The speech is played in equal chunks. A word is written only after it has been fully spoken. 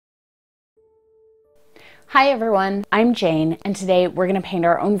Hi everyone, I'm Jane, and today we're going to paint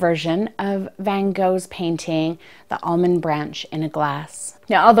our own version of Van Gogh's painting, The Almond Branch in a Glass.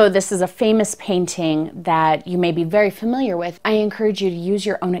 Now, although this is a famous painting that you may be very familiar with, I encourage you to use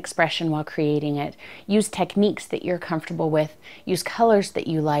your own expression while creating it. Use techniques that you're comfortable with. Use colors that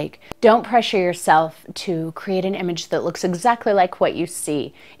you like. Don't pressure yourself to create an image that looks exactly like what you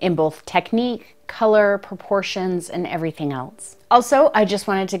see in both technique, color, proportions, and everything else. Also, I just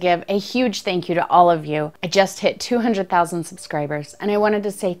wanted to give a huge thank you to all of you. I just hit 200,000 subscribers, and I wanted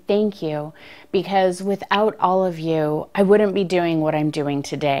to say thank you because without all of you, I wouldn't be doing what I'm doing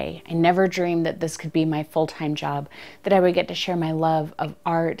today. I never dreamed that this could be my full-time job, that I would get to share my love of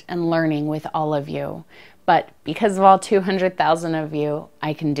art and learning with all of you. But because of all 200,000 of you,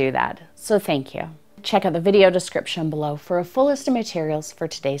 I can do that. So thank you. Check out the video description below for a full list of materials for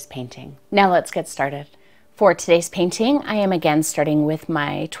today's painting. Now let's get started. For today's painting, I am again starting with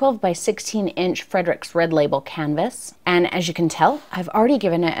my 12 by 16 inch Frederick's Red Label canvas. And as you can tell, I've already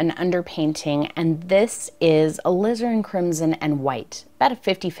given it an underpainting, and this is alizarin crimson and white, about a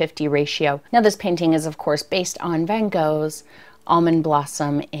 50-50 ratio. Now this painting is of course based on Van Gogh's Almond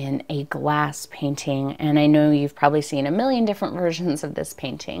Blossom in a Glass painting, and I know you've probably seen a million different versions of this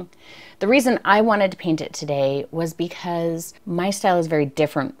painting. The reason I wanted to paint it today was because my style is very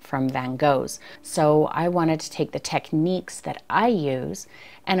different from Van Gogh's, so I wanted to take the techniques that I use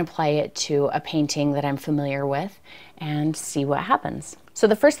and apply it to a painting that I'm familiar with and see what happens. So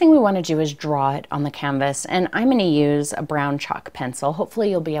the first thing we want to do is draw it on the canvas, and I'm going to use a brown chalk pencil.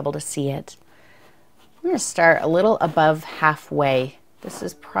 Hopefully you'll be able to see it. I'm going to start a little above halfway. This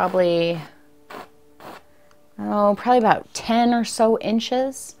is probably about 10 or so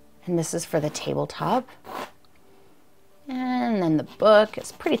inches. And this is for the tabletop. And then the book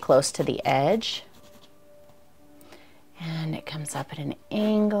is pretty close to the edge. And it comes up at an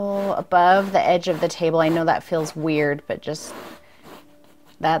angle above the edge of the table. I know that feels weird, but just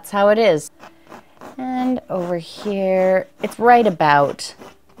that's how it is. And over here, it's right about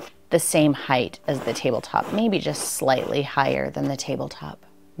the same height as the tabletop, maybe just slightly higher than the tabletop.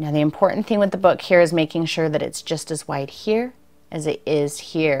 Now the important thing with the book here is making sure that it's just as wide here as it is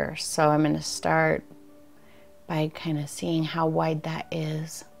here. So I'm going to start by kind of seeing how wide that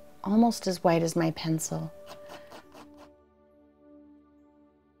is, almost as wide as my pencil.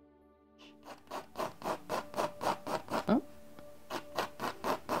 Oh.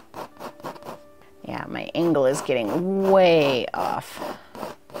 Yeah, my angle is getting way off.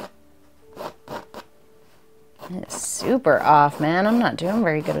 It's super off, man. I'm not doing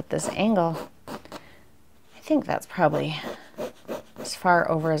very good with this angle. I think that's probably as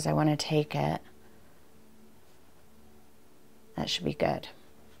far over as I want to take it. That should be good.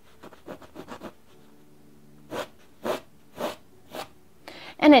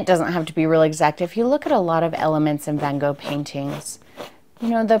 And it doesn't have to be real exact. If you look at a lot of elements in Van Gogh paintings, you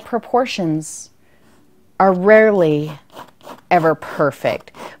know, the proportions are rarely ever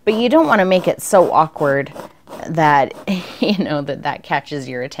perfect, but you don't want to make it so awkward that, you know, that catches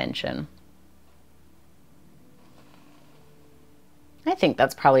your attention. I think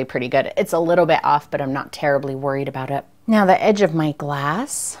that's probably pretty good. It's a little bit off, but I'm not terribly worried about it. Now the edge of my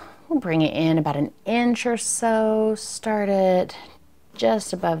glass, we'll bring it in about an inch or so, start it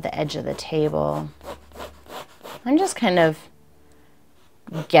just above the edge of the table. I'm just kind of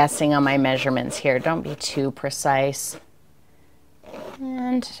guessing on my measurements here. Don't be too precise.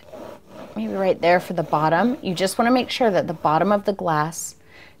 And maybe right there for the bottom. You just want to make sure that the bottom of the glass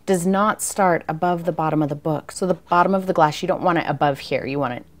does not start above the bottom of the book. So the bottom of the glass, you don't want it above here. You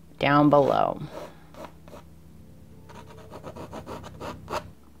want it down below.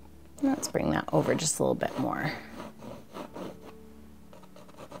 Let's bring that over just a little bit more.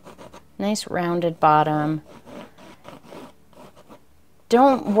 Nice rounded bottom.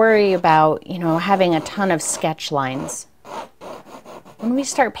 Don't worry about, you know, having a ton of sketch lines. When we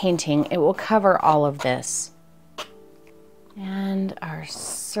start painting, it will cover all of this. And our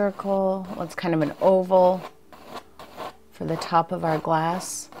circle, well, it's kind of an oval for the top of our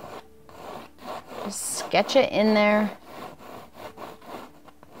glass. Just sketch it in there.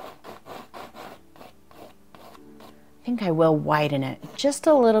 I think I will widen it just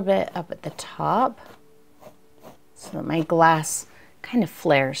a little bit up at the top so that my glass kind of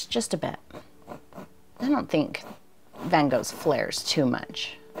flares just a bit. I don't think Van Gogh's flares too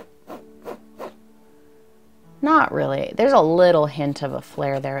much. Not really. There's a little hint of a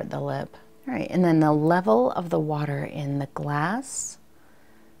flare there at the lip. All right, and then the level of the water in the glass.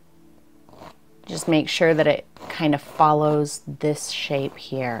 Just make sure that it kind of follows this shape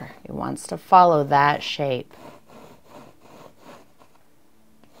here. It wants to follow that shape.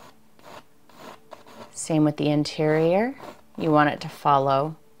 Same with the interior. You want it to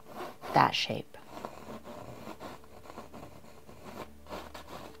follow that shape.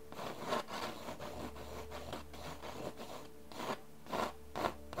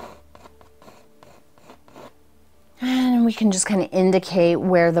 And we can just kind of indicate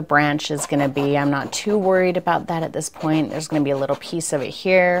where the branch is going to be. I'm not too worried about that at this point. There's going to be a little piece of it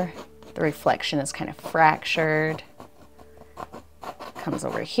here. The reflection is kind of fractured. Comes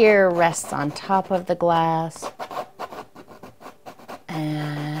over here, rests on top of the glass,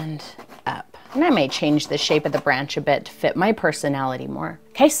 and up. And I may change the shape of the branch a bit to fit my personality more.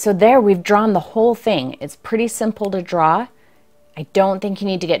 Okay, so there we've drawn the whole thing. It's pretty simple to draw. I don't think you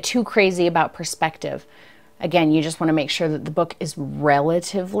need to get too crazy about perspective. Again, you just want to make sure that the book is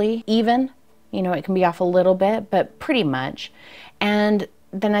relatively even. You know, it can be off a little bit, but pretty much. And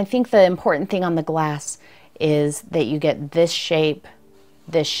then I think the important thing on the glass is that you get this shape,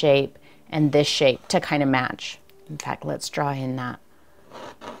 and this shape to kind of match. In fact, let's draw in that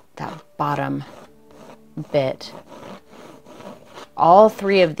bottom bit. All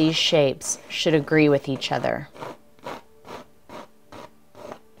three of these shapes should agree with each other.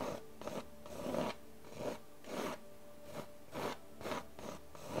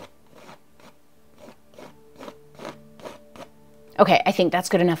 Okay, I think that's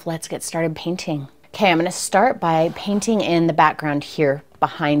good enough. Let's get started painting. Okay, I'm going to start by painting in the background here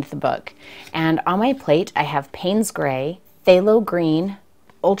behind the book. And on my plate, I have Payne's Gray, Phthalo Green,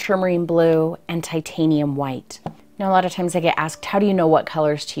 Ultramarine Blue, and Titanium White. Now, a lot of times I get asked, how do you know what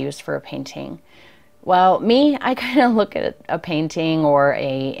colors to use for a painting? Well, me, I kind of look at a painting or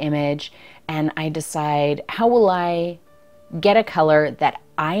a image and I decide, how will I get a color that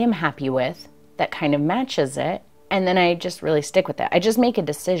I am happy with that kind of matches it? And then I just really stick with it. I just make a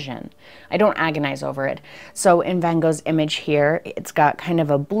decision. I don't agonize over it. So in Van Gogh's image here, it's got kind of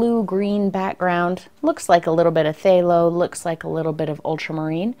a blue-green background. Looks like a little bit of phthalo, looks like a little bit of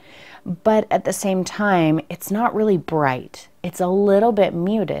ultramarine. But at the same time, it's not really bright. It's a little bit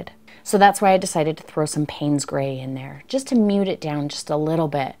muted. So that's why I decided to throw some Payne's Gray in there, just to mute it down just a little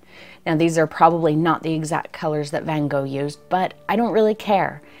bit. Now these are probably not the exact colors that Van Gogh used, but I don't really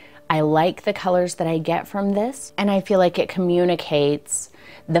care. I like the colors that I get from this, and I feel like it communicates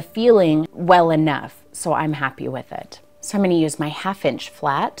the feeling well enough, so I'm happy with it. So I'm going to use my 1/2 inch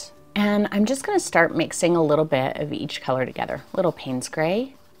flat, and I'm just going to start mixing a little bit of each color together. Little Payne's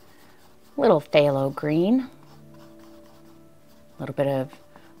Gray, little Phthalo Green, a little bit of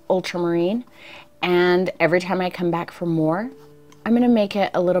ultramarine, and every time I come back for more, I'm going to make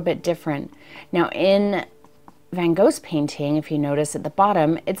it a little bit different. Now in Van Gogh's painting, if you notice at the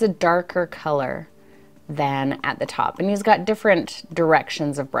bottom, it's a darker color than at the top. And he's got different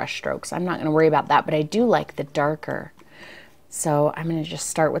directions of brush strokes. I'm not going to worry about that, but I do like the darker. So I'm going to just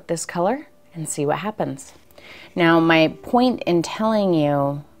start with this color and see what happens. Now, my point in telling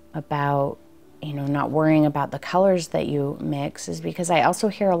you about, you know, not worrying about the colors that you mix is because I also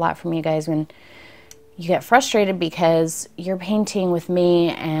hear a lot from you guys when you get frustrated because you're painting with me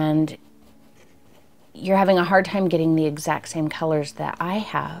and you're having a hard time getting the exact same colors that I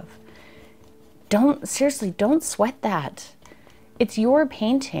have. Seriously, don't sweat that. It's your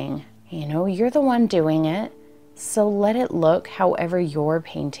painting, you know, you're the one doing it, so let it look however your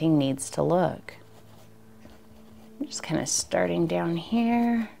painting needs to look. I'm just kind of starting down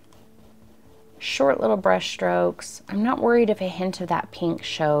here. Short little brush strokes. I'm not worried if a hint of that pink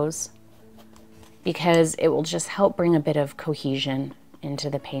shows because it will just help bring a bit of cohesion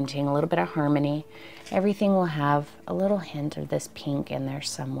into the painting, a little bit of harmony. Everything will have a little hint of this pink in there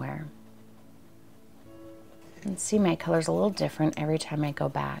somewhere. And see, my color's a little different every time I go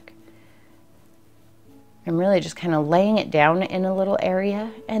back. I'm really just kind of laying it down in a little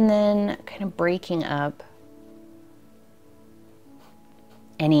area and then kind of breaking up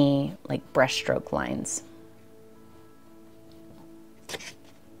any like brush stroke lines.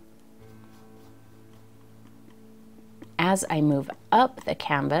 As I move up the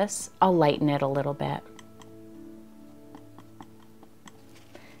canvas, I'll lighten it a little bit.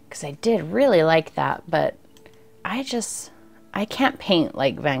 Because I did really like that, but I can't paint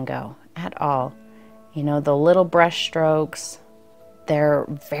like Van Gogh at all. You know, the little brush strokes, they're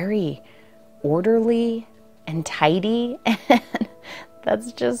very orderly and tidy, and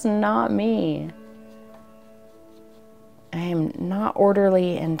that's just not me. I am not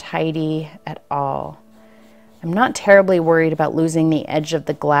orderly and tidy at all. I'm not terribly worried about losing the edge of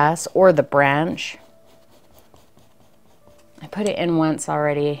the glass or the branch. I put it in once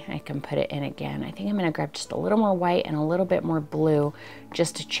already. I can put it in again. I think I'm going to grab just a little more white and a little bit more blue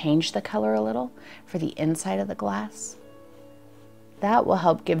just to change the color a little for the inside of the glass. That will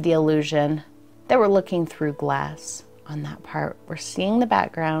help give the illusion that we're looking through glass on that part. We're seeing the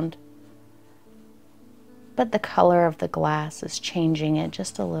background, but the color of the glass is changing it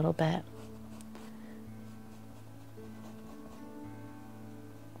just a little bit.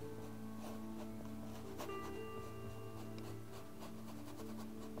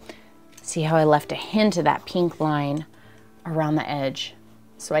 See how I left a hint of that pink line around the edge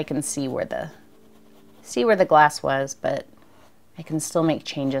so I can see where the glass was, but I can still make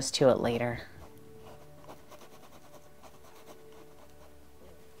changes to it later.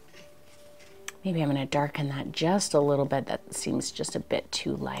 Maybe I'm going to darken that just a little bit. That seems just a bit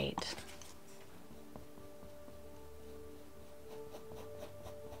too light.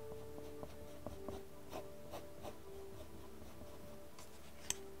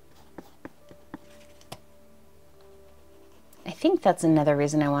 I think that's another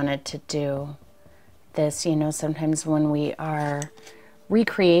reason I wanted to do this. You know, sometimes when we are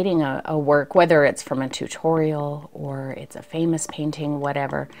recreating a work, whether it's from a tutorial or it's a famous painting,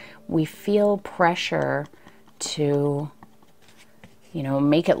 whatever, we feel pressure to, you know,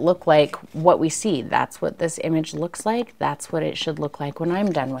 make it look like what we see. That's what this image looks like. That's what it should look like when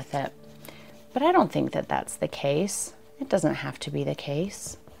I'm done with it. But I don't think that that's the case. It doesn't have to be the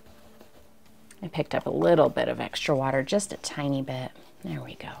case. I picked up a little bit of extra water, just a tiny bit. There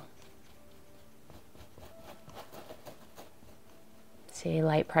we go. See,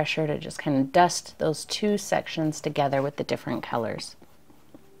 light pressure to just kind of dust those two sections together with the different colors.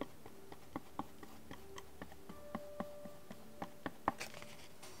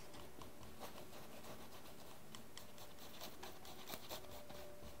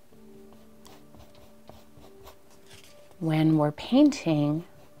 When we're painting,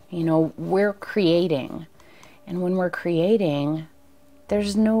 you know, we're creating. And when we're creating,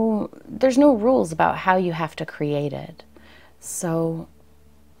 there's no rules about how you have to create it. So,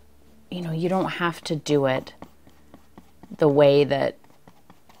 you know, you don't have to do it the way that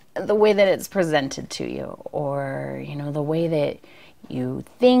it's presented to you, or, you know, the way that you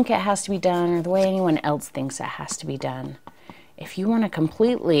think it has to be done, or the way anyone else thinks it has to be done. If you want to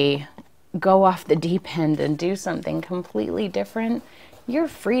completely go off the deep end and do something completely different, you're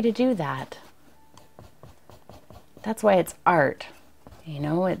free to do that. That's why it's art. You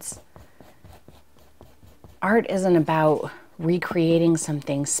know, art isn't about recreating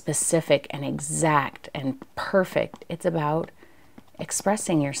something specific and exact and perfect. It's about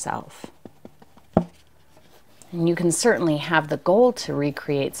expressing yourself. And you can certainly have the goal to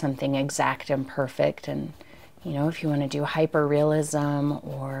recreate something exact and perfect. And, you know, if you want to do hyperrealism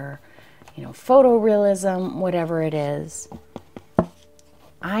or, you know, photorealism, whatever it is,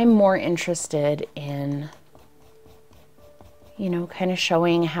 I'm more interested in, you know, kind of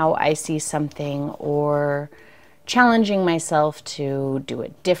showing how I see something, or challenging myself to do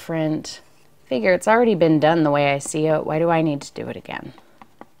it different. Figure it's already been done the way I see it. Why do I need to do it again?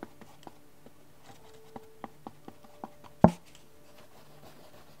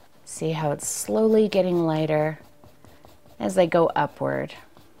 See how it's slowly getting lighter as I go upward.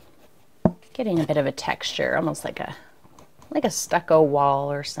 Getting a bit of a texture, almost like a stucco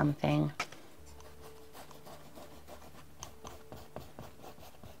wall or something.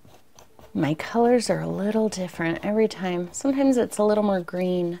 My colors are a little different every time. Sometimes it's a little more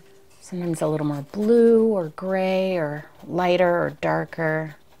green, sometimes a little more blue or gray, or lighter or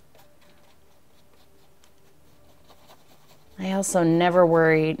darker. I also never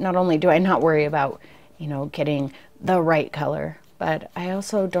worry, not only do I not worry about, you know, getting the right color, but I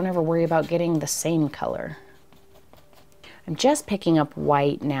also don't ever worry about getting the same color. I'm just picking up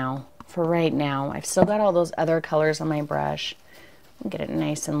white now for right now. I've still got all those other colors on my brush. Get it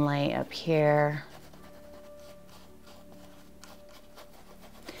nice and light up here.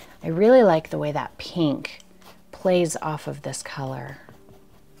 I really like the way that pink plays off of this color.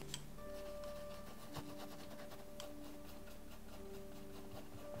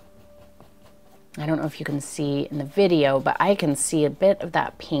 I don't know if you can see in the video, but I can see a bit of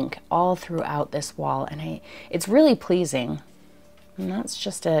that pink all throughout this wall, and it's really pleasing. And that's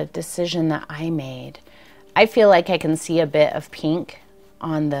just a decision that I made. I feel like I can see a bit of pink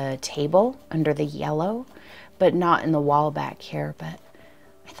on the table under the yellow, but not in the wall back here, but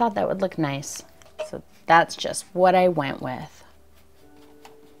I thought that would look nice. So that's just what I went with.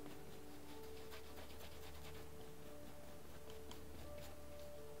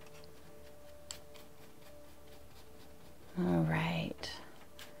 All right.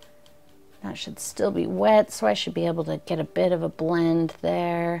 That should still be wet, so I should be able to get a bit of a blend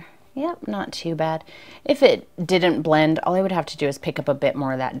there. Yep, not too bad. If it didn't blend, all I would have to do is pick up a bit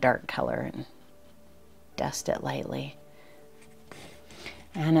more of that dark color and dust it lightly.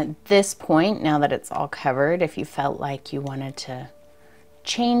 And at this point, now that it's all covered, if you felt like you wanted to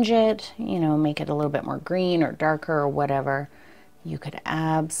change it, you know, make it a little bit more green or darker or whatever, you could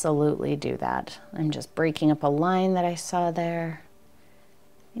absolutely do that. I'm just breaking up a line that I saw there,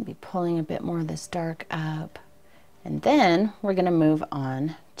 maybe pulling a bit more of this dark up, and then we're going to move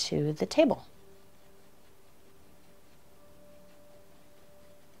on to the table.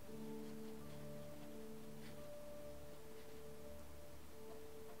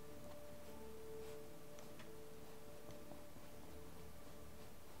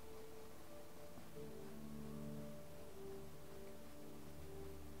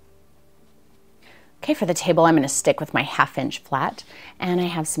 Okay, for the table, I'm going to stick with my 1/2 inch flat, and I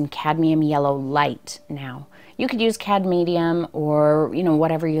have some cadmium yellow light now. You could use cad medium or, you know,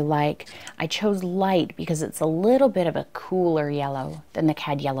 whatever you like. I chose light because it's a little bit of a cooler yellow than the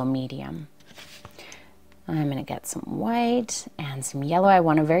cad yellow medium. I'm going to get some white and some yellow. I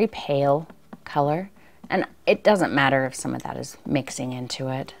want a very pale color, and it doesn't matter if some of that is mixing into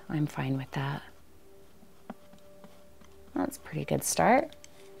it. I'm fine with that. That's a pretty good start.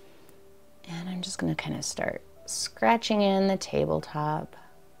 And I'm just going to kind of start scratching in the tabletop.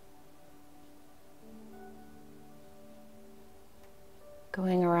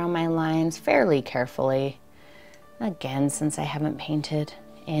 Going around my lines fairly carefully. Again, since I haven't painted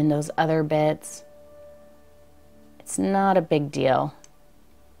in those other bits, it's not a big deal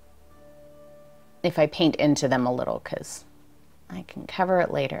if I paint into them a little, because I can cover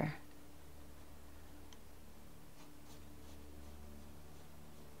it later.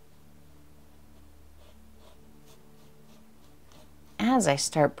 As I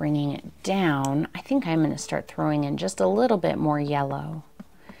start bringing it down, I think I'm going to start throwing in just a little bit more yellow.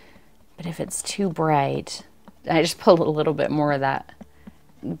 But if it's too bright, I just put a little bit more of that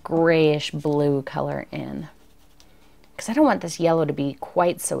grayish blue color in. Because I don't want this yellow to be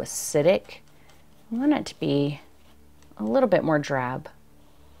quite so acidic. I want it to be a little bit more drab.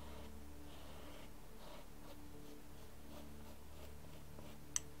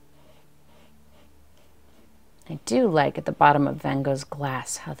 I do like at the bottom of Van Gogh's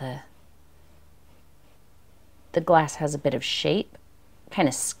glass how the glass has a bit of shape, kind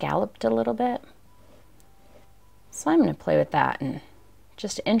of scalloped a little bit. So I'm going to play with that and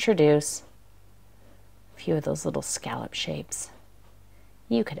just introduce a few of those little scallop shapes.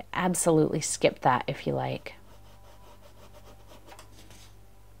 You could absolutely skip that if you like.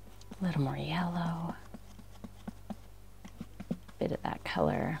 A little more yellow, a bit of that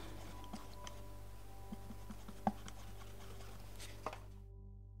color.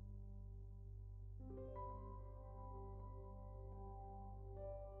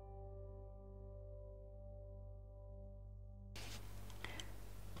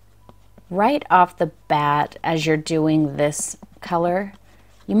 Right off the bat, as you're doing this color,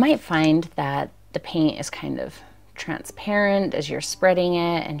 you might find that the paint is kind of transparent as you're spreading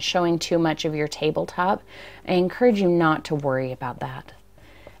it and showing too much of your tabletop. I encourage you not to worry about that.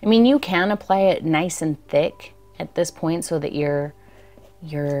 I mean, you can apply it nice and thick at this point so that your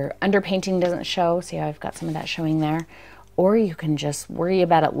underpainting doesn't show. See how I've got some of that showing there? Or you can just worry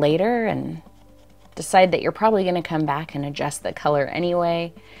about it later and decide that you're probably going to come back and adjust the color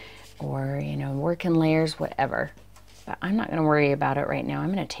anyway, or, you know, work in layers, whatever. But I'm not going to worry about it right now.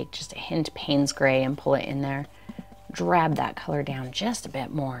 I'm going to take just a hint of Payne's Gray and pull it in there. Drab that color down just a bit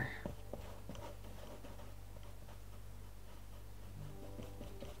more.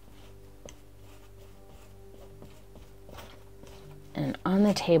 And on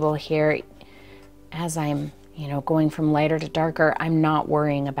the table here, as I'm, you know, going from lighter to darker, I'm not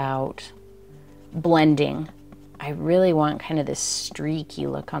worrying about blending. I really want kind of this streaky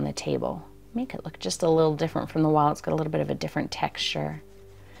look on the table. Make it look just a little different from the wall. It's got a little bit of a different texture.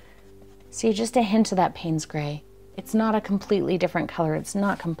 See, just a hint of that Payne's Gray. It's not a completely different color. It's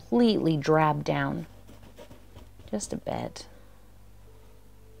not completely drab down. Just a bit.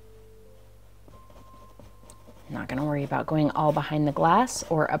 I'm not going to worry about going all behind the glass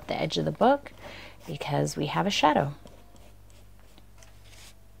or up the edge of the book because we have a shadow.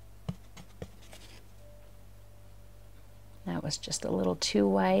 That was just a little too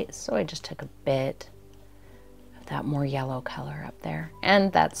white, so I just took a bit of that more yellow color up there.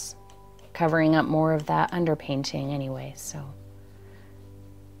 And that's covering up more of that underpainting anyway, so.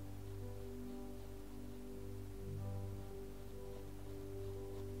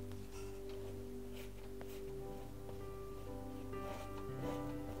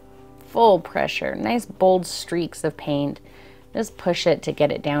 Full pressure, nice bold streaks of paint. Just push it to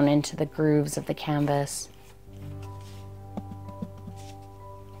get it down into the grooves of the canvas.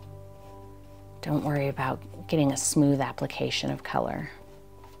 Don't worry about getting a smooth application of color.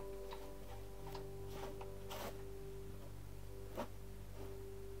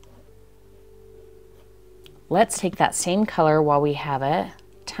 let's take that same color while we have it,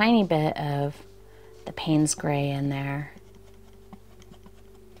 tiny bit of the Payne's gray in there.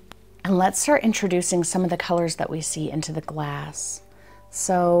 And let's start introducing some of the colors that we see into the glass.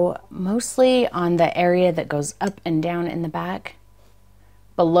 So mostly on the area that goes up and down in the back,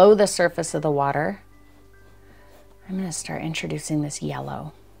 below the surface of the water, I'm going to start introducing this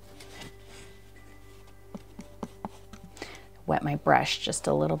yellow. Wet my brush just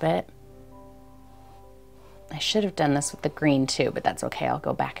a little bit. I should have done this with the green too, but that's okay. I'll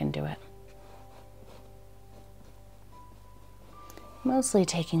go back and do it. Mostly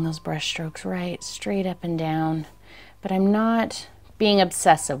taking those brush strokes right straight up and down, but I'm not being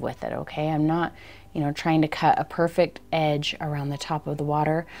obsessive with it, okay? I'm not, trying to cut a perfect edge around the top of the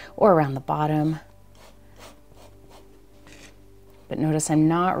water or around the bottom. But notice I'm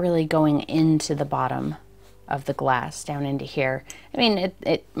not really going into the bottom of the glass down into here. I mean,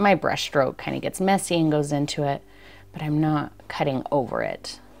 my brush stroke kind of gets messy and goes into it, but I'm not cutting over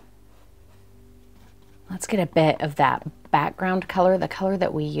it. Let's get a bit of that background color, the color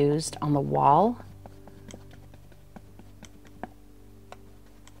that we used on the wall,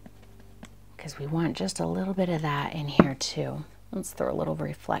 because we want just a little bit of that in here too. Let's throw a little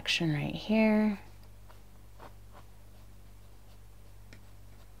reflection right here.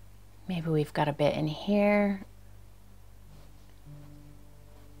 Maybe we've got a bit in here.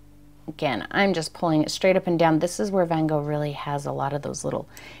 Again, I'm just pulling it straight up and down. This is where Van Gogh really has a lot of those little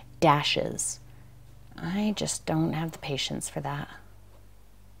dashes. I just don't have the patience for that.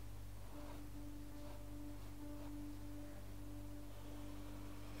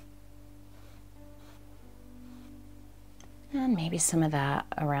 And maybe some of that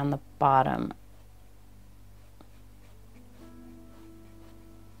around the bottom.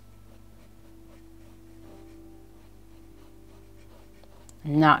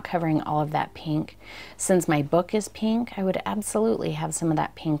 Not covering all of that pink. Since my book is pink, I would absolutely have some of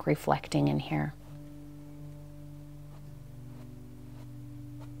that pink reflecting in here.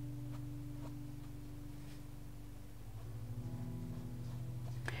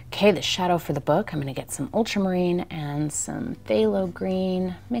 Okay, the shadow for the book, I'm going to get some ultramarine and some phthalo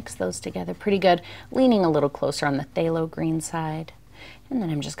green, mix those together pretty good, leaning a little closer on the phthalo green side. And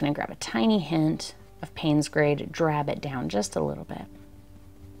then I'm just going to grab a tiny hint of Payne's gray to drab it down just a little bit.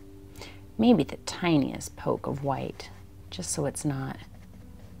 Maybe the tiniest poke of white, just so it's not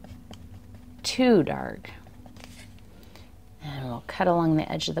too dark. And we'll cut along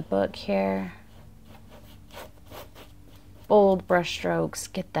the edge of the book here. Bold brush strokes,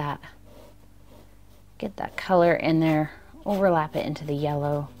 get that color in there, overlap it into the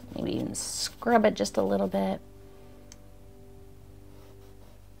yellow, maybe even scrub it just a little bit.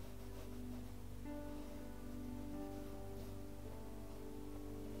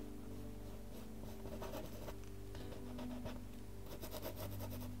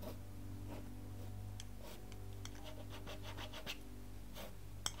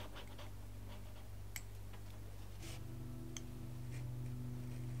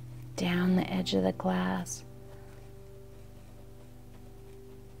 Down the edge of the glass.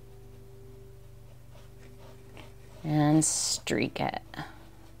 And streak it. I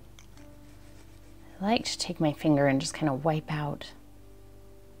like to take my finger and just kind of wipe out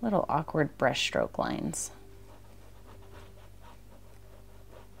little awkward brush stroke lines.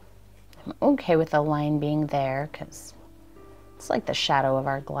 I'm okay with the line being there because it's like the shadow of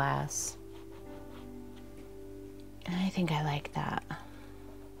our glass. And I think I like that.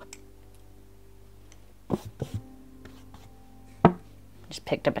 Just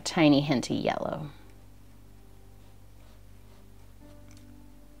picked up a tiny hint of yellow.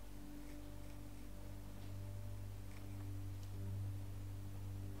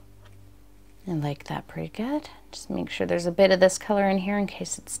 I like that pretty good. Just make sure there's a bit of this color in here in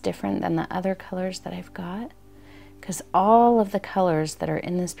case it's different than the other colors that I've got. Because all of the colors that are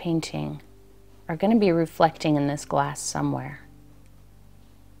in this painting are going to be reflecting in this glass somewhere.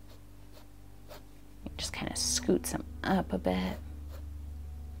 Just kind of scoot some up a bit.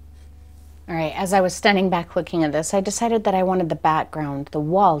 All right, as I was standing back looking at this, I decided that I wanted the background, the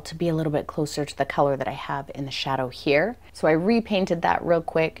wall, to be a little bit closer to the color that I have in the shadow here. So I repainted that real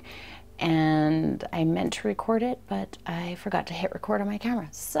quick, and I meant to record it, but I forgot to hit record on my camera.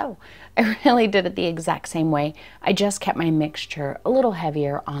 So I really did it the exact same way. I just kept my mixture a little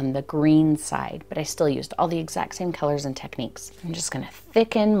heavier on the green side, but I still used all the exact same colors and techniques. I'm just gonna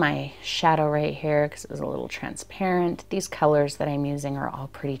thicken my shadow right here because it was a little transparent. These colors that I'm using are all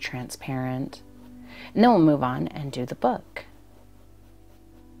pretty transparent. And then we'll move on and do the book.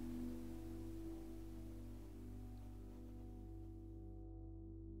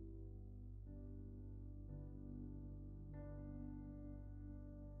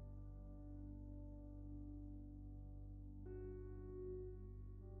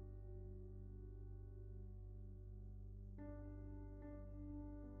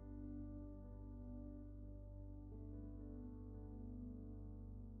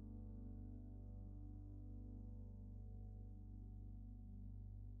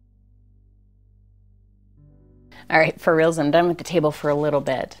 All right, for reals, I'm done with the table for a little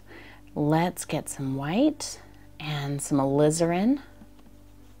bit. Let's get some white and some alizarin,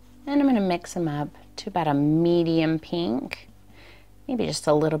 and I'm gonna mix them up to about a medium pink, maybe just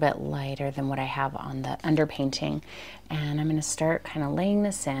a little bit lighter than what I have on the underpainting. And I'm gonna start kind of laying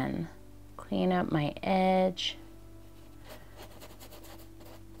this in, clean up my edge.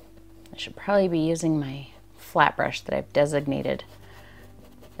 I should probably be using my flat brush that I've designated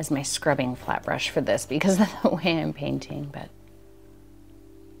as my scrubbing flat brush for this because of the way I'm painting, but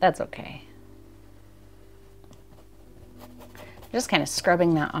that's okay. Just kind of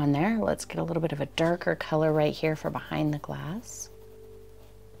scrubbing that on there. Let's get a little bit of a darker color right here for behind the glass.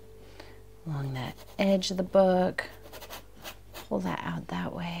 Along that edge of the book. Pull that out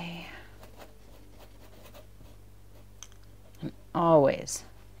that way. And always,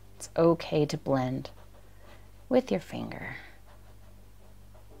 it's okay to blend with your finger.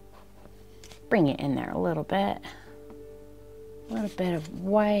 Bring it in there a little bit. A little bit of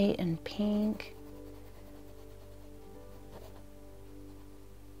white and pink.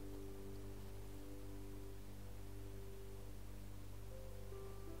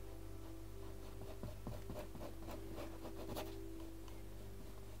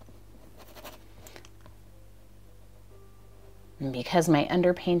 And because my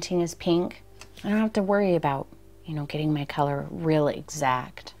underpainting is pink, I don't have to worry about, you know, getting my color real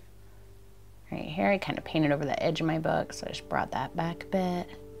exact. Right here, I kind of painted over the edge of my book, so I just brought that back a bit.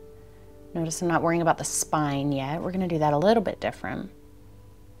 Notice I'm not worrying about the spine yet. We're gonna do that a little bit different.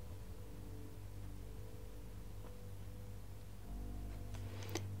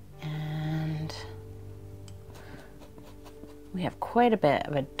 And we have quite a bit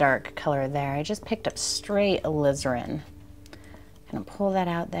of a dark color there. I just picked up straight alizarin. Gonna pull that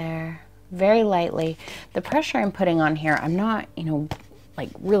out there very lightly. The pressure I'm putting on here, I'm not, you know, like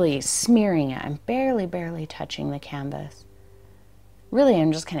really smearing it. I'm barely touching the canvas. Really,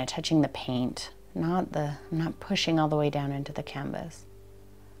 I'm just kind of touching the paint, I'm not pushing all the way down into the canvas.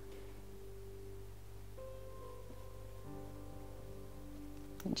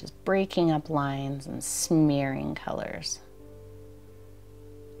 And just breaking up lines and smearing colors.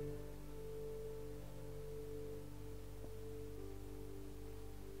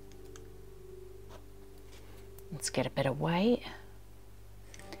 Let's get a bit of white.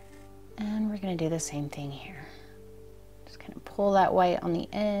 And we're gonna do the same thing here. Just kind of pull that white on the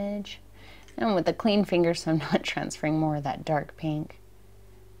edge. And with a clean finger, so I'm not transferring more of that dark pink,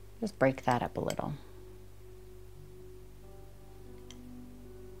 just break that up a little.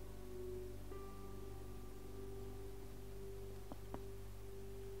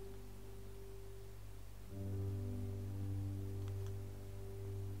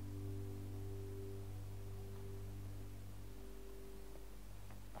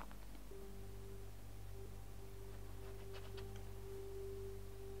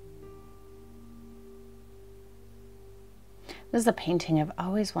 This is a painting I've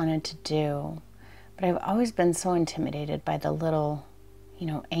always wanted to do, but I've always been so intimidated by the little, you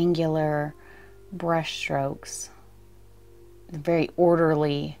know, angular brush strokes, the very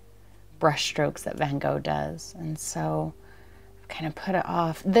orderly brush strokes that Van Gogh does. And so I've kind of put it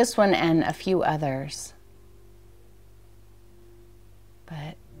off. This one and a few others.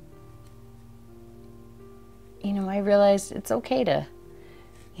 But, you know, I realized it's okay to,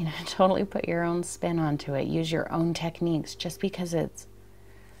 you know, totally put your own spin onto it. Use your own techniques. Just because it's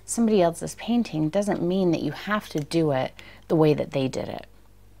somebody else's painting doesn't mean that you have to do it the way that they did it.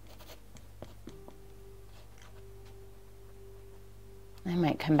 I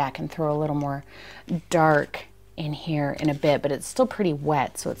might come back and throw a little more dark in here in a bit, but it's still pretty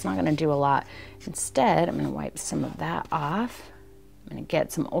wet, so it's not going to do a lot. Instead, I'm going to wipe some of that off. I'm going to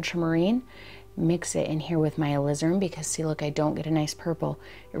get some ultramarine, mix it in here with my alizarin, because see, look, I don't get a nice purple.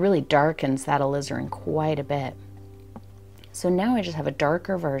 It really darkens that alizarin quite a bit. So now I just have a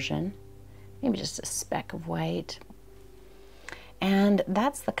darker version, maybe just a speck of white. And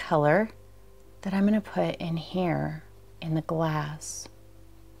that's the color that I'm going to put in here in the glass.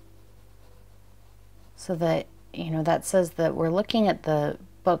 So that, you know, that says that we're looking at the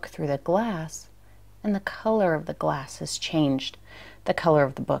book through the glass, and the color of the glass has changed the color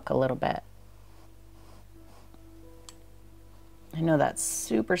of the book a little bit. I know that's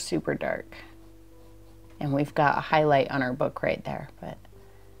super, super dark. And we've got a highlight on our book right there, but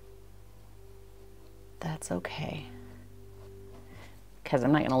that's okay, because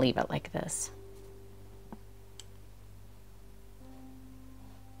I'm not going to leave it like this.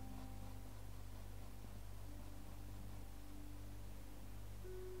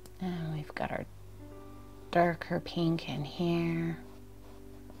 And we've got our darker pink in here.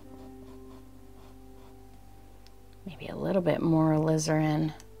 Maybe a little bit more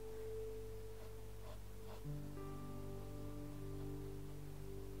alizarin.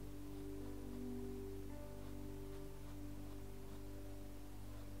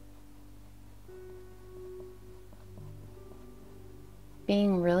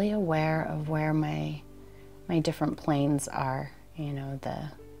 Being really aware of where my different planes are, you know,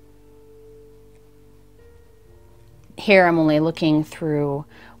 here I'm only looking through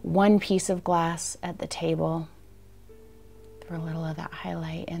one piece of glass at the table. Throw a little of that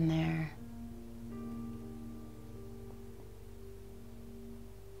highlight in there.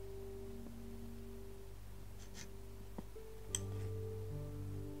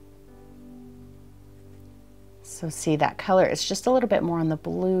 So see that color, it's just a little bit more on the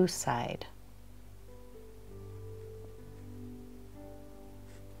blue side.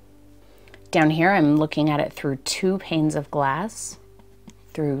 Down here, I'm looking at it through 2 panes of glass,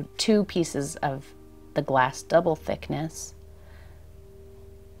 through 2 pieces of the glass double thickness.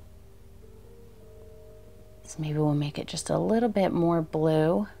 So maybe we'll make it just a little bit more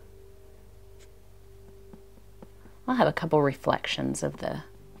blue. I'll have a couple reflections of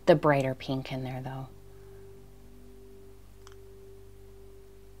the brighter pink in there though.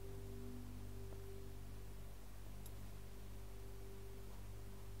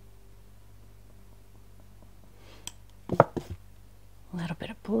 A little bit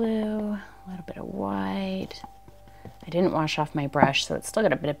of blue, a little bit of white. I didn't wash off my brush, so it's still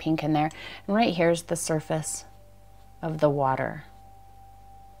got a bit of pink in there. And right here's the surface of the water.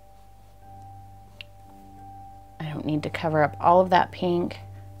 I don't need to cover up all of that pink.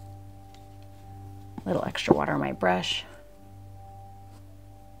 A little extra water on my brush.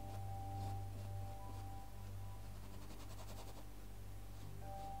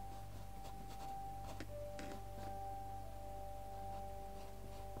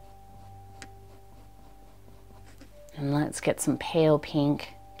 And let's get some pale pink,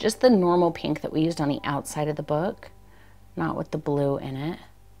 just the normal pink that we used on the outside of the book, not with the blue in it.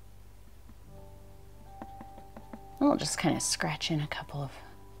 And we'll just kind of scratch in a couple of,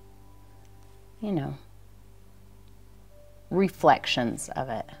 you know, reflections of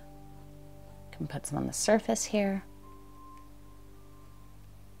it. Can put some on the surface here.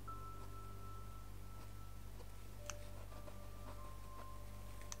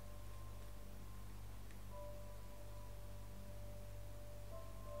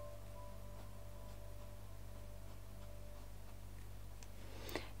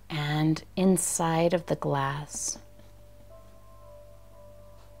 And inside of the glass,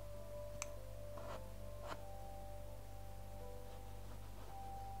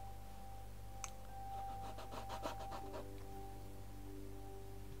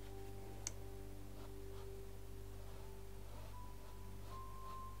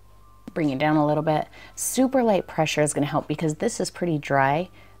 bring it down a little bit. Super light pressure is going to help because this is pretty dry.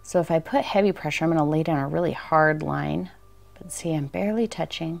 So if I put heavy pressure, I'm going to lay down a really hard line. But see, I'm barely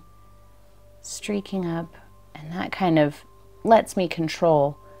touching, streaking up, and that kind of lets me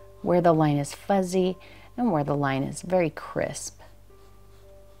control where the line is fuzzy and where the line is very crisp.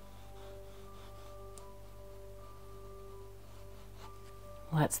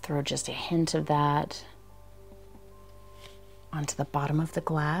 Let's throw just a hint of that onto the bottom of the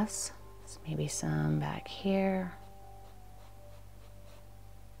glass. So maybe some back here.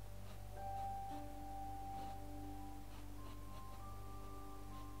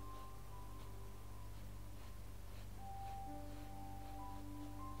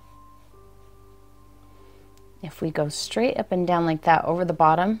 If we go straight up and down like that over the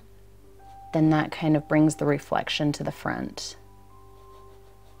bottom, then that kind of brings the reflection to the front.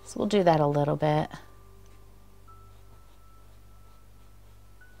 So we'll do that a little bit.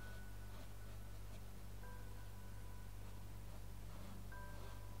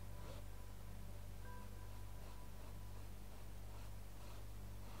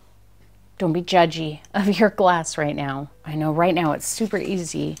 Don't be judgy of your glass right now. I know right now it's super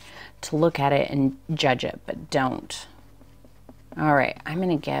easy to look at it and judge it, but don't. All right, I'm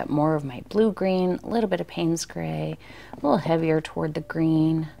gonna get more of my blue-green, a little bit of Payne's gray, a little heavier toward the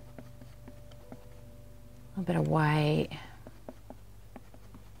green, a little bit of white.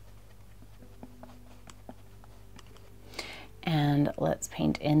 And let's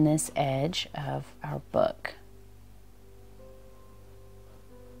paint in this edge of our book.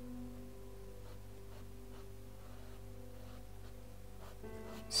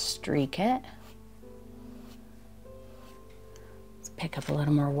 Streak it. Let's pick up a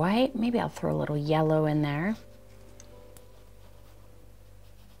little more white. Maybe I'll throw a little yellow in there.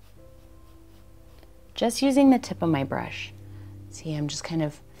 Just using the tip of my brush. See, I'm just kind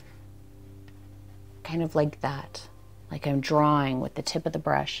of like that. like I'm drawing with the tip of the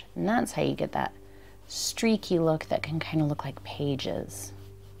brush. And that's how you get that streaky look that can kind of look like pages.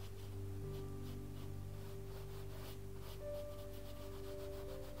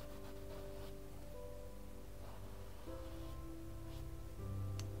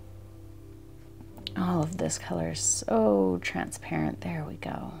 All of this color is so transparent. There we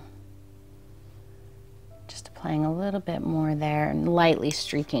go. Just applying a little bit more there and lightly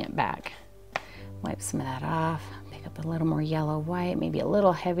streaking it back. Wipe some of that off. Pick up a little more yellow white, maybe a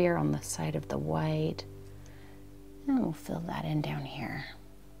little heavier on the side of the white. And we'll fill that in down here.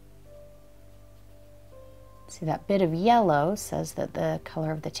 See, that bit of yellow says that the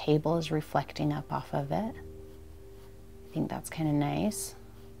color of the table is reflecting up off of it. I think that's kind of nice.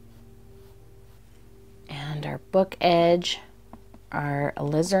 And our book edge, our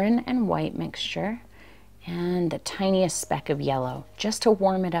alizarin and white mixture, and the tiniest speck of yellow, just to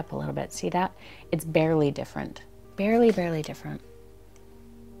warm it up a little bit. See that? It's barely different. Barely, barely different.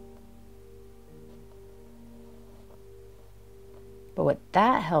 But what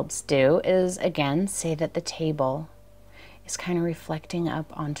that helps do is, again, say that the table is kind of reflecting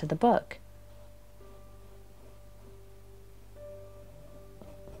up onto the book.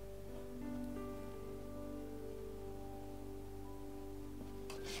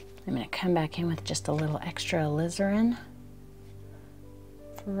 I'm going to come back in with just a little extra alizarin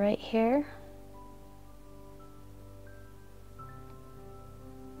for right here.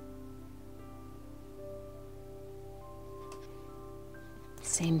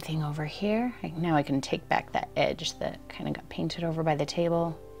 Same thing over here. Now I can take back that edge that kind of got painted over by the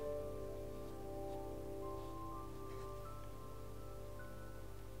table.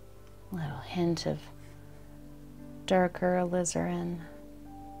 A little hint of darker alizarin.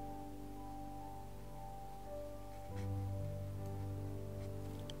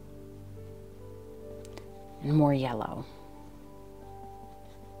 And more yellow.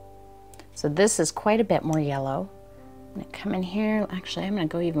 So this is quite a bit more yellow. I'm going to come in here. Actually, I'm going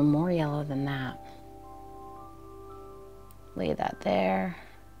to go even more yellow than that. Lay that there.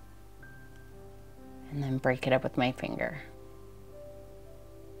 And then break it up with my finger.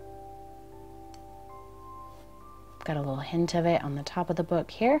 Got a little hint of it on the top of the book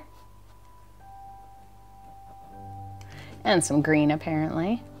here. And some green,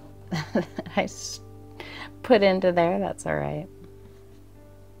 apparently. I put into there, that's all right.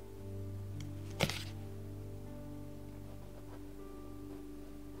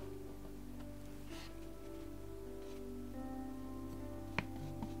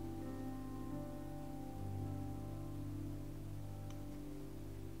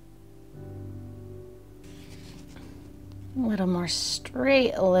 A little more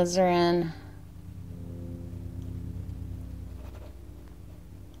straight alizarin.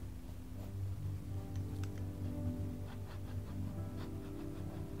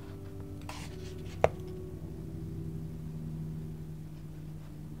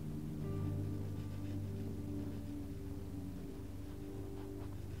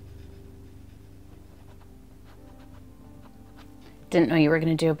 Didn't know you were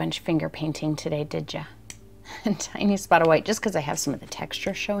going to do a bunch of finger painting today, did you? A tiny spot of white, just because I have some of the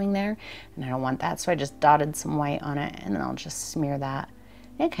texture showing there, and I don't want that, so I just dotted some white on it, and then I'll just smear that.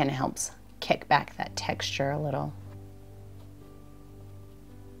 It kind of helps kick back that texture a little.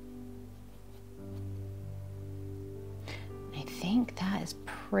 I think that is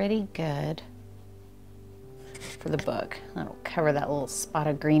pretty good for the book. That'll cover that little spot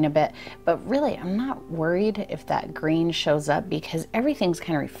of green a bit, but really I'm not worried if that green shows up because everything's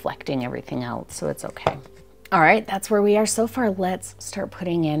kind of reflecting everything else, so it's okay. All right, that's where we are so far. Let's start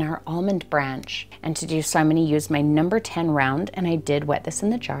putting in our almond branch. And to do so, I'm gonna use my number 10 round, and I did wet this in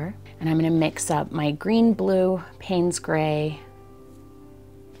the jar. And I'm gonna mix up my green, blue, Payne's gray,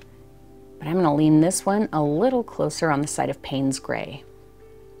 but I'm gonna lean this one a little closer on the side of Payne's gray.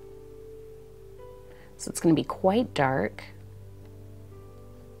 So it's going to be quite dark.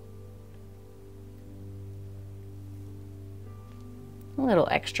 A little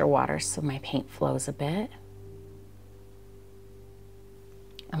extra water so my paint flows a bit.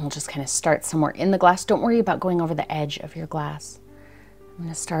 And we'll just kind of start somewhere in the glass. Don't worry about going over the edge of your glass. I'm going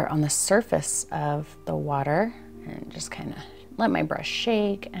to start on the surface of the water and just kind of let my brush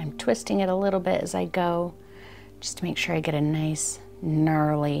shake. I'm twisting it a little bit as I go just to make sure I get a nice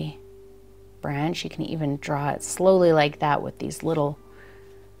gnarly branch. You can even draw it slowly like that with these little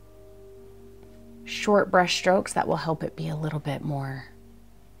short brush strokes. That will help it be a little bit more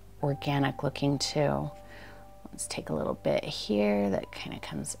organic looking too. Let's take a little bit here that kind of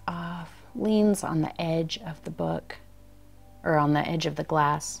comes off, leans on the edge of the book or on the edge of the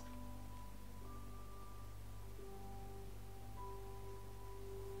glass.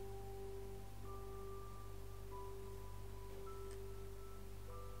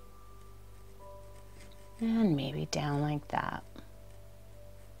 And maybe down like that.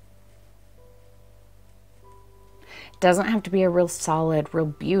 It doesn't have to be a real solid, real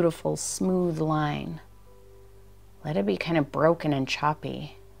beautiful, smooth line. Let it be kind of broken and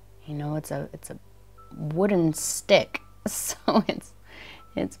choppy. You know, it's a wooden stick, so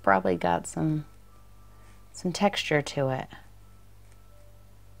it's probably got some texture to it.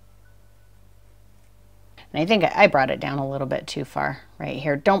 And I think I brought it down a little bit too far right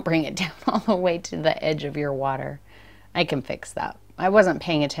here. Don't bring it down all the way to the edge of your water. I can fix that. I wasn't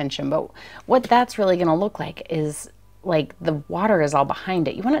paying attention, but what that's really gonna look like is like the water is all behind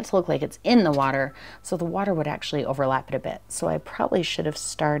it. You want it to look like it's in the water, so the water would actually overlap it a bit. So I probably should have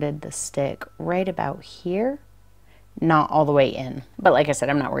started the stick right about here, not all the way in. But like I said,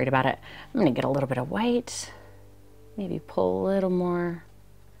 I'm not worried about it. I'm gonna get a little bit of white, maybe pull a little more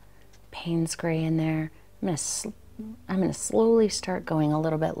Payne's gray in there. I'm gonna slowly start going a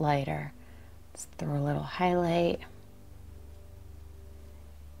little bit lighter. Let's throw a little highlight.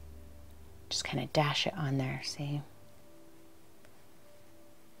 Just kind of dash it on there, see?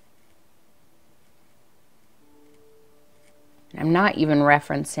 And I'm not even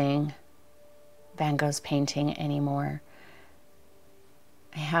referencing Van Gogh's painting anymore.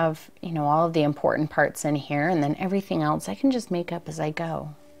 I have, you know, all of the important parts in here, and then everything else I can just make up as I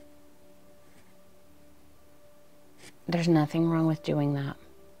go. There's nothing wrong with doing that.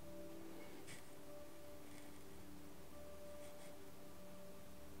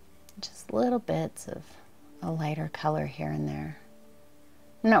 Just little bits of a lighter color here and there.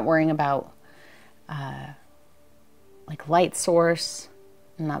 I'm not worrying about like light source.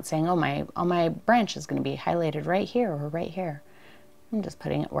 I'm not saying, oh, my branch is going to be highlighted right here or right here. I'm just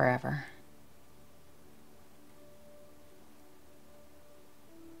putting it wherever.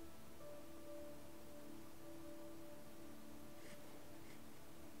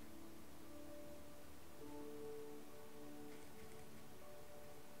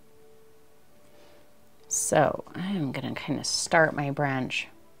 So I'm going to kind of start my branch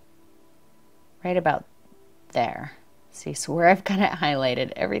right about there. See, so where I've got it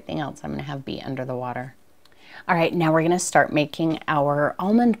highlighted, everything else I'm going to have be under the water. All right, now we're going to start making our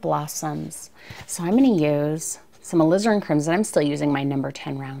almond blossoms. So I'm going to use some alizarin crimson. I'm still using my number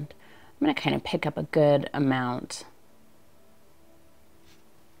 10 round. I'm going to kind of pick up a good amount.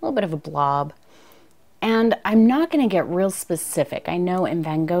 A little bit of a blob. And I'm not going to get real specific. I know in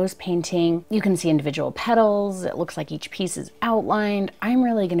Van Gogh's painting, you can see individual petals. It looks like each piece is outlined. I'm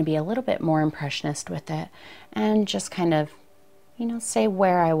really going to be a little bit more impressionist with it and just kind of, you know, say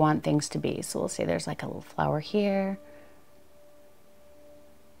where I want things to be. So we'll say there's like a little flower here.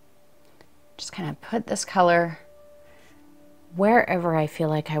 Just kind of put this color wherever I feel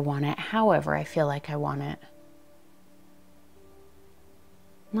like I want it, however I feel like I want it.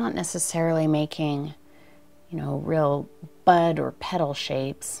 Not necessarily making, you know, real bud or petal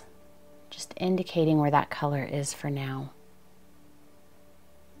shapes, just indicating where that color is for now.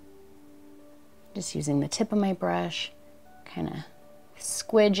 Just using the tip of my brush, kind of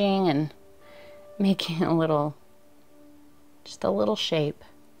squidging and making a little, just a little shape.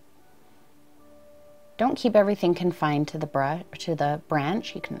 Don't keep everything confined to the brush, to the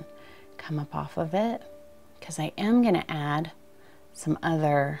branch. You can come up off of it, because I am going to add some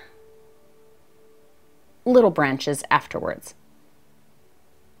other little branches afterwards.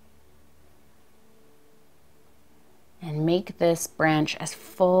 And make this branch as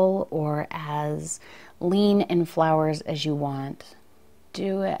full or as lean in flowers as you want.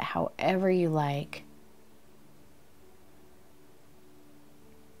 Do it however you like.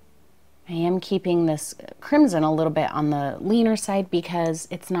 I am keeping this crimson a little bit on the leaner side because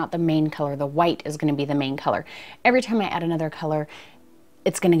it's not the main color. The white is going to be the main color. Every time I add another color,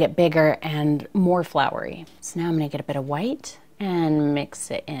 it's going to get bigger and more flowery. So now I'm going to get a bit of white and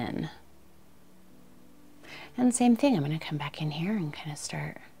mix it in. And same thing, I'm going to come back in here and kind of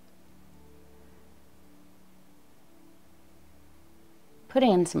start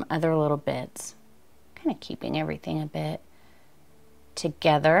putting in some other little bits, kind of keeping everything a bit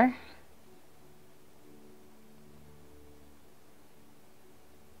together.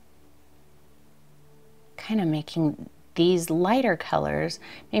 Kind of making these lighter colors,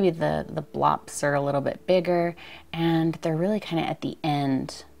 maybe the blops are a little bit bigger and they're really kind of at the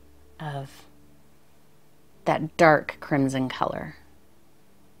end of that dark crimson color.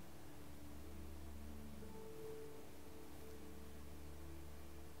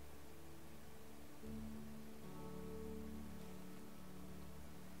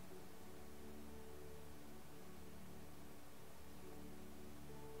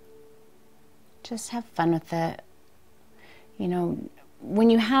 Just have fun with it. You know, when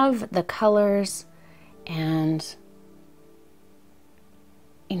you have the colors and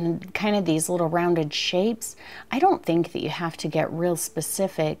kind of these little rounded shapes. I don't think that you have to get real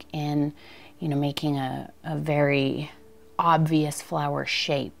specific in, making a very obvious flower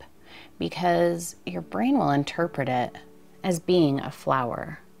shape, because your brain will interpret it as being a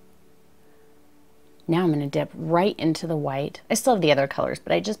flower. Now I'm going to dip right into the white. I still have the other colors,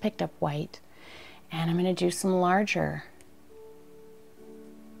 but I just picked up white, and I'm going to do some larger.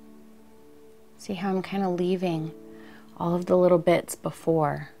 See how I'm kind of leaving all of the little bits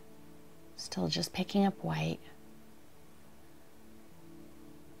before, still just picking up white.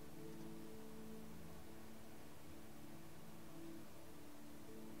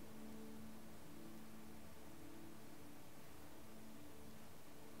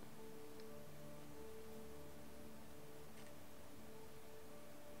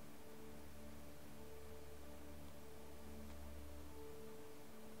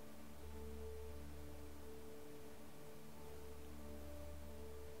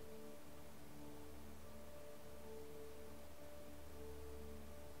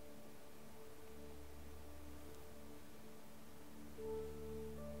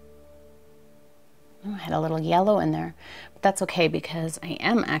 I had a little yellow in there, but that's okay because I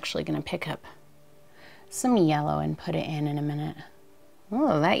am actually going to pick up some yellow and put it in a minute.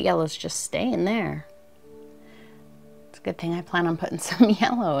 Oh, that yellow's just staying there. It's a good thing I plan on putting some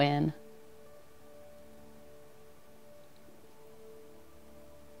yellow in.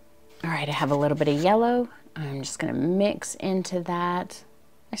 All right, I have a little bit of yellow. I'm just going to mix into that.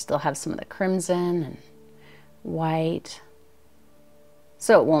 I still have some of the crimson and white,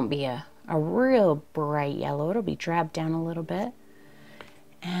 so it won't be a real bright yellow. It'll be drabbed down a little bit.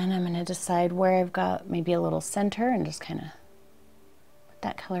 And I'm going to decide where I've got maybe a little center and just kind of put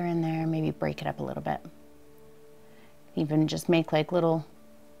that color in there, maybe break it up a little bit. Even just make like little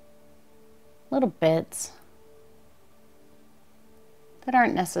bits that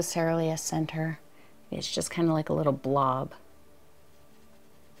aren't necessarily a center. It's just kind of like a little blob.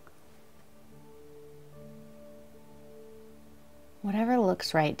 Whatever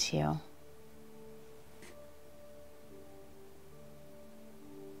looks right to you.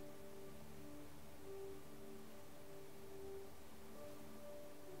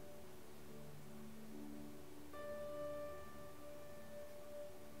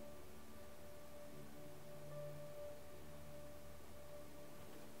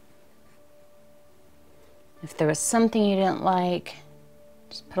 If there was something you didn't like,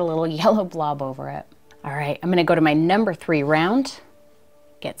 just put a little yellow blob over it. All right, I'm gonna go to my number 3 round,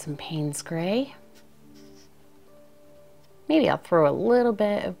 get some Payne's Gray. Maybe I'll throw a little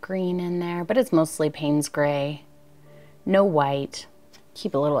bit of green in there, but it's mostly Payne's Gray, no white.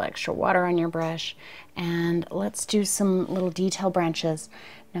 Keep a little extra water on your brush, and let's do some little detail branches.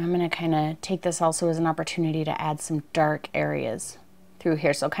 Now I'm gonna kind of take this also as an opportunity to add some dark areas through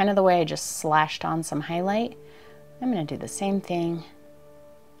here. So kind of the way I just slashed on some highlight, I'm going to do the same thing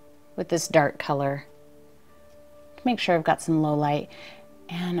with this dark color to make sure I've got some low light.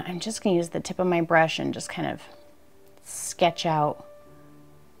 And I'm just going to use the tip of my brush and just kind of sketch out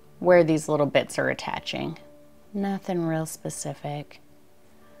where these little bits are attaching. Nothing real specific.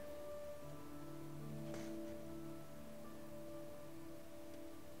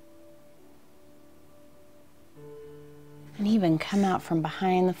 And even come out from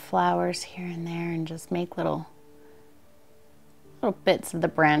behind the flowers here and there and just make little bits of the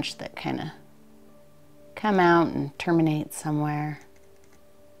branch that kind of come out and terminate somewhere.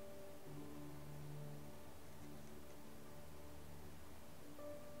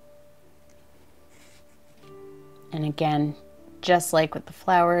 And again, just like with the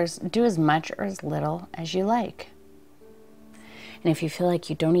flowers, do as much or as little as you like. And if you feel like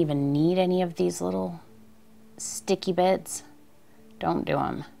you don't even need any of these little sticky bits, don't do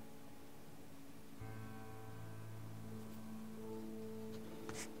them.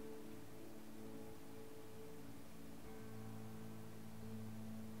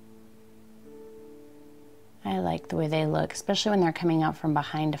 I like the way they look, especially when they're coming out from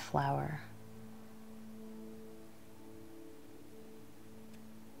behind a flower.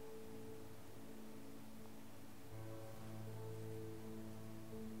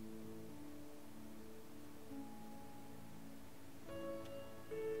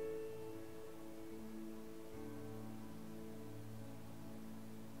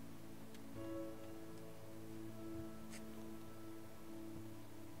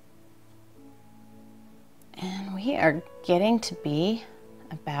 We are getting to be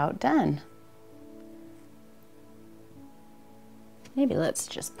about done. Maybe let's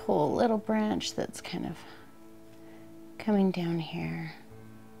just pull a little branch that's kind of coming down here.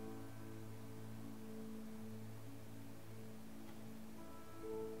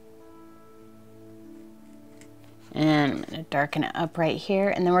 And I'm gonna darken it up right here,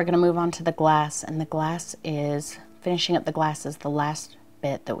 and then we're gonna move on to the glass, and the glass is, finishing up the glass is the last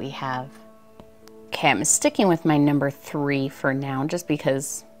bit that we have. Okay, I'm sticking with my number 3 for now, just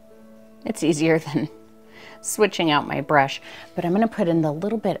because it's easier than switching out my brush. But I'm gonna put in the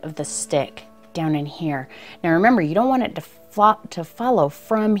little bit of the stick down in here. Now remember, you don't want it to follow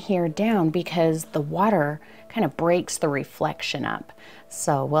from here down, because the water kind of breaks the reflection up.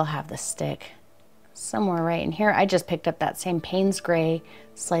 So we'll have the stick somewhere right in here. I just picked up that same Payne's Gray,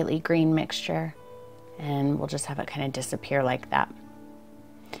 slightly green mixture, and we'll just have it kind of disappear like that.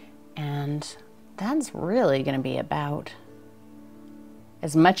 And that's really gonna be about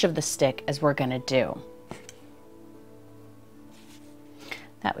as much of the stick as we're gonna do.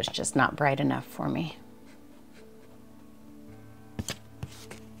 That was just not bright enough for me.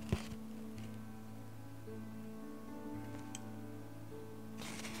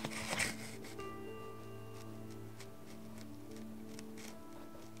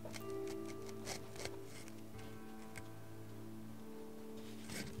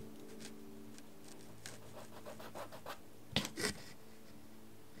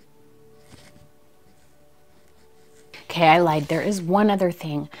 Okay, I lied. There is one other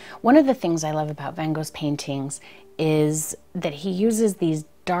thing. One of the things I love about Van Gogh's paintings is that he uses these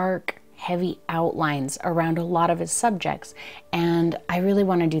dark, heavy outlines around a lot of his subjects. And I really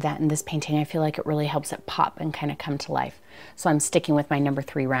want to do that in this painting. I feel like it really helps it pop and kind of come to life. So I'm sticking with my number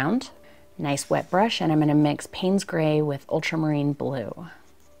 3 round. Nice wet brush, and I'm going to mix Payne's Gray with Ultramarine Blue.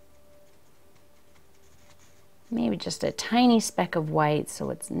 Maybe just a tiny speck of white so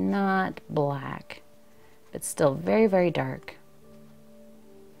it's not black, but still very, very dark.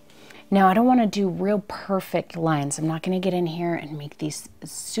 Now I don't want to do real perfect lines. I'm not going to get in here and make these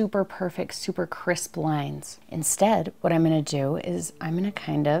super perfect, super crisp lines. Instead, what I'm going to do is I'm going to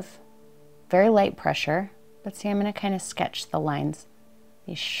kind of, very light pressure, but see, I'm going to kind of sketch the lines,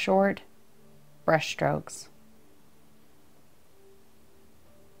 these short brush strokes.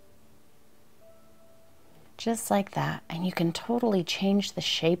 Just like that. And you can totally change the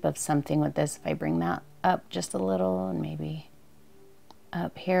shape of something with this. If I bring that up just a little and maybe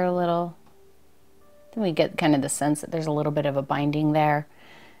up here a little, then we get kind of the sense that there's a little bit of a binding there.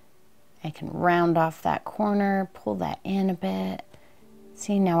 I can round off that corner, pull that in a bit.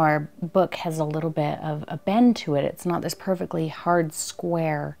 See, now our book has a little bit of a bend to it. It's not this perfectly hard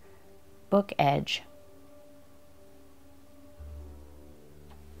square book edge.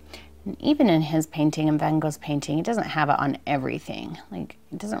 And even in his painting, in Van Gogh's painting, he doesn't have it on everything. Like,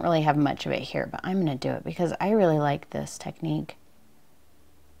 it doesn't really have much of it here, but I'm going to do it because I really like this technique.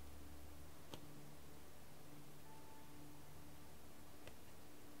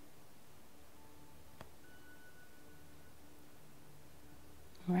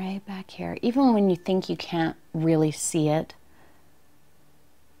 Right back here. Even when you think you can't really see it,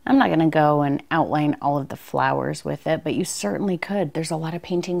 I'm not going to go and outline all of the flowers with it, but you certainly could. There's a lot of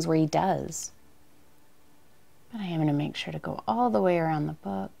paintings where he does. But I am going to make sure to go all the way around the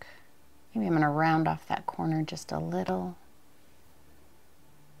book. Maybe I'm going to round off that corner just a little.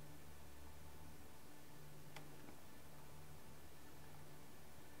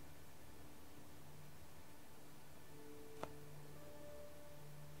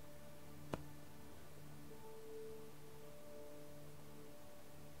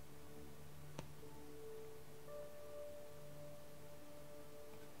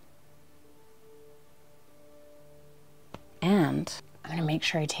 And I'm going to make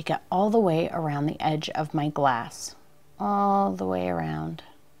sure I take it all the way around the edge of my glass. All the way around.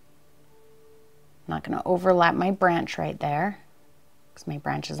 I'm not going to overlap my branch right there, because my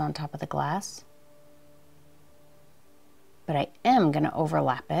branch is on top of the glass. But I am going to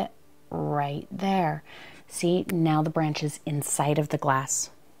overlap it right there. See, now the branch is inside of the glass.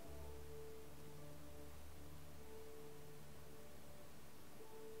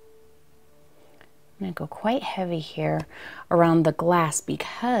 I'm going to go quite heavy here around the glass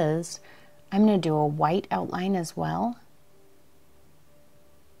because I'm going to do a white outline as well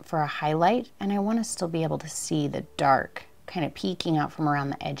for a highlight, and I want to still be able to see the dark kind of peeking out from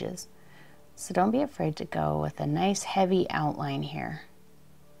around the edges. So don't be afraid to go with a nice heavy outline here.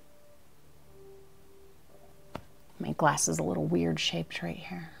 My glass is a little weird shaped right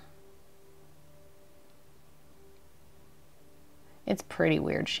here. It's pretty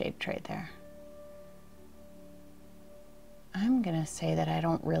weird shaped right there. I'm gonna say that I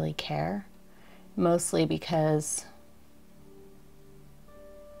don't really care, mostly because,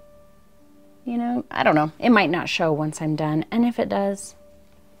 you know, I don't know, it might not show once I'm done, and if it does,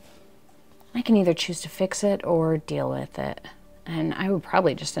 I can either choose to fix it or deal with it, and I would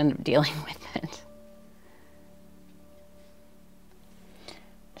probably just end up dealing with it.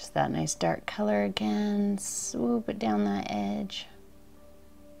 that nice dark color again, swoop it down that edge,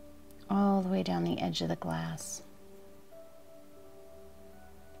 all the way down the edge of the glass.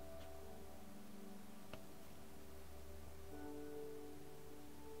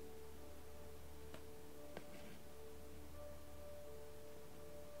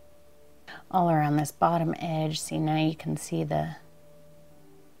 All around this bottom edge, see, now you can see that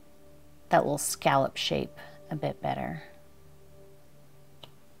little scallop shape a bit better.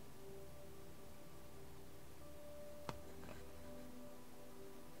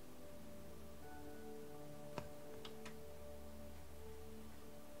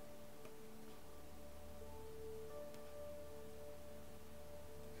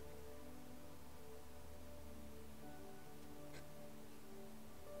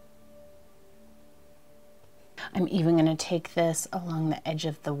 I'm even going to take this along the edge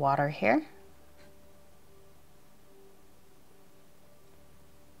of the water here.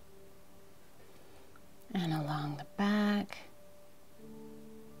 And along the back.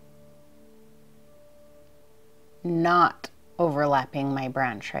 Not overlapping my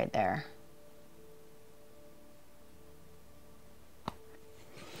branch right there.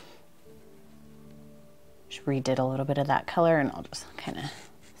 Just redid a little bit of that color, and I'll just kind of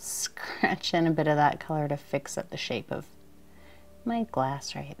scratch in a bit of that color to fix up the shape of my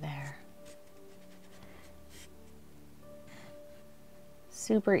glass right there.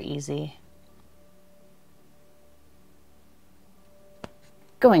 Super easy.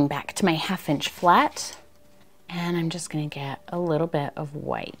 Going back to my 1/2 inch flat, and I'm just going to get a little bit of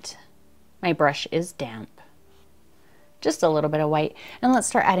white. My brush is damp. Just a little bit of white, and let's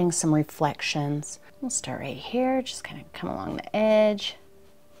start adding some reflections. We'll start right here, just kind of come along the edge.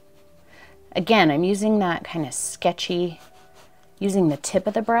 Again, I'm using that kind of sketchy, using the tip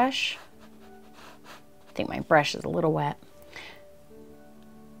of the brush. I think my brush is a little wet.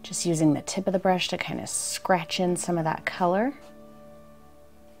 Just using the tip of the brush to kind of scratch in some of that color.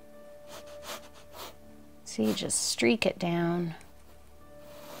 See, just streak it down.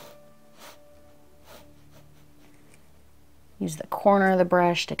 Use the corner of the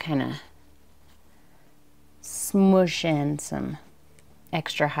brush to kind of smush in some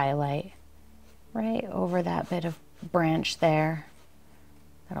extra highlight right over that bit of branch there.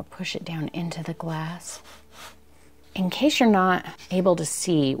 That'll push it down into the glass. In case you're not able to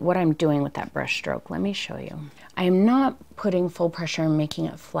see what I'm doing with that brush stroke, let me show you. I am not putting full pressure and making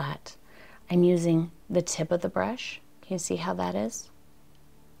it flat. I'm using the tip of the brush. Can you see how that is?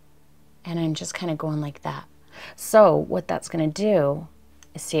 And I'm just kind of going like that. So what that's going to do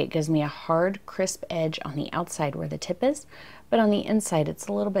is, see, it gives me a hard, crisp edge on the outside where the tip is, but on the inside it's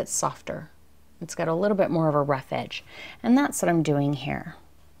a little bit softer. It's got a little bit more of a rough edge. And that's what I'm doing here.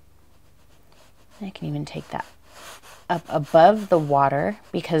 I can even take that up above the water,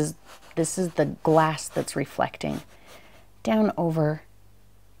 because this is the glass that's reflecting, down over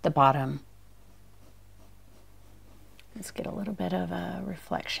the bottom. Let's get a little bit of a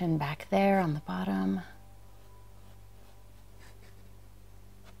reflection back there on the bottom.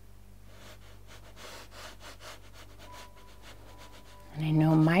 And I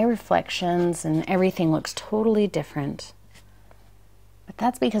know my reflections and everything looks totally different, but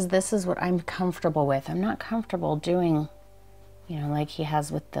that's because this is what I'm comfortable with. I'm not comfortable doing, you know, like he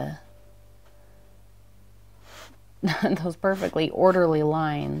has with the those perfectly orderly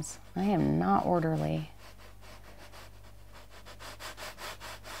lines. I am not orderly.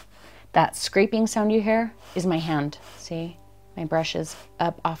 That scraping sound you hear is my hand. See, my brush is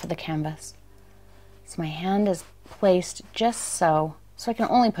up off of the canvas. So my hand is placed just so I can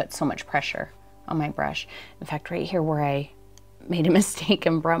only put so much pressure on my brush. In fact, right here where I made a mistake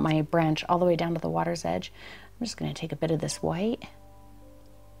and brought my branch all the way down to the water's edge, I'm just going to take a bit of this white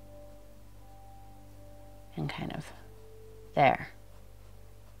and kind of there.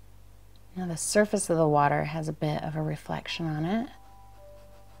 Now the surface of the water has a bit of a reflection on it.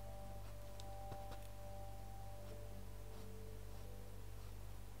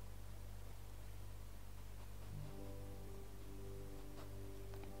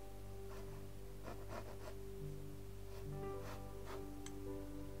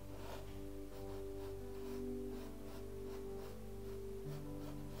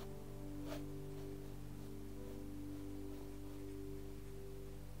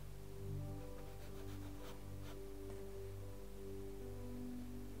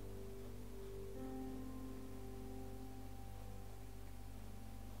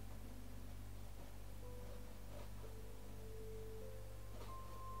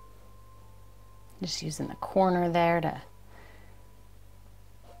 Just using the corner there to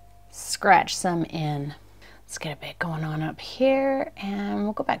scratch some in. Let's get a bit going on up here, and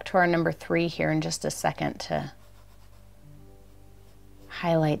we'll go back to our number 3 here in just a second to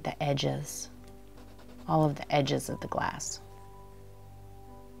highlight the edges, all of the edges of the glass.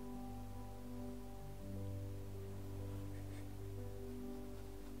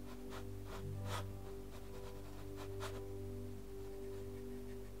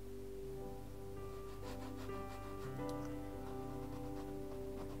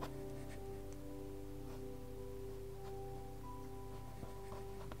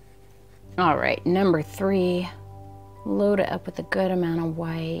 All right, number 3, load it up with a good amount of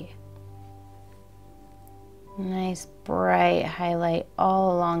white. Nice bright highlight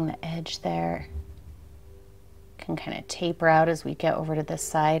all along the edge there. Can kind of taper out as we get over to this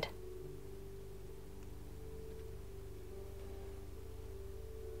side.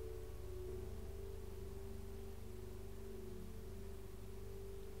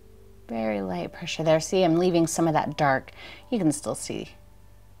 Very light pressure there. See, I'm leaving some of that dark. You can still see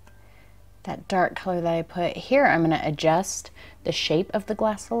that dark color that I put here. I'm going to adjust the shape of the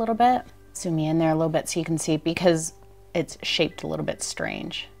glass a little bit. Zoom me in there a little bit so you can see, because it's shaped a little bit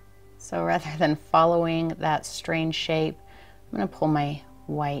strange. So rather than following that strange shape, I'm going to pull my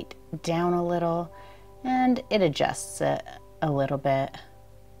white down a little, and it adjusts it a little bit.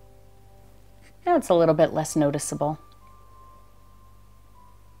 Now it's a little bit less noticeable.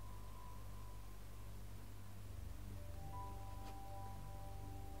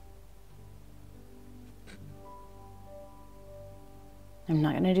 I'm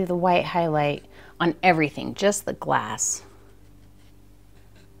not going to do the white highlight on everything, just the glass.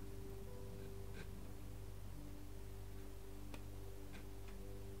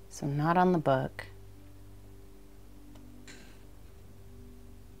 So not on the book.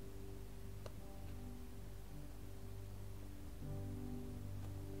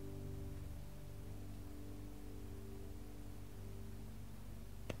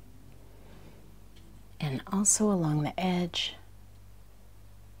 And also along the edge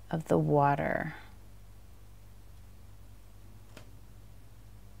of the water.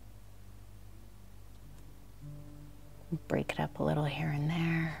 Break it up a little here and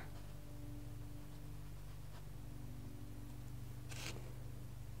there.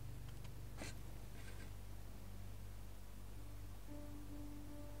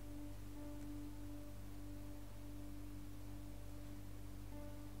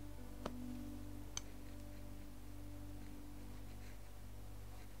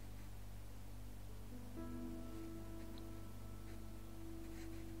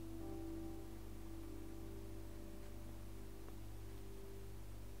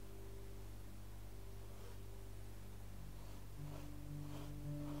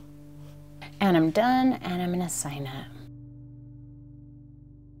 And I'm done, and I'm gonna sign it.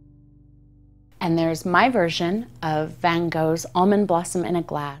 And there's my version of Van Gogh's Almond Blossom in a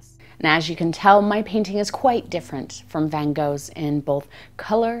Glass. And as you can tell, my painting is quite different from Van Gogh's in both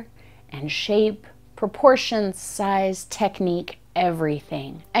color and shape, proportions, size, technique,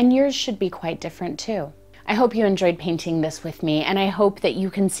 everything. And yours should be quite different too. I hope you enjoyed painting this with me, and I hope that you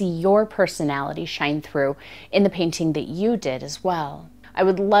can see your personality shine through in the painting that you did as well. I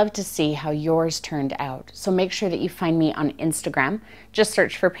would love to see how yours turned out, so make sure that you find me on Instagram. Just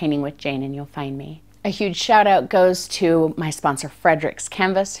search for Painting with Jane and you'll find me. A huge shout out goes to my sponsor Frederick's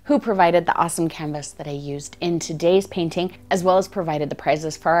Canvas, who provided the awesome canvas that I used in today's painting, as well as provided the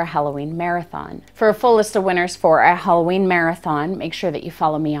prizes for our Halloween marathon. For a full list of winners for our Halloween marathon, make sure that you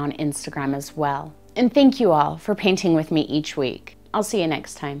follow me on Instagram as well. And thank you all for painting with me each week. I'll see you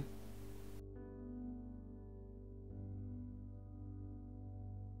next time.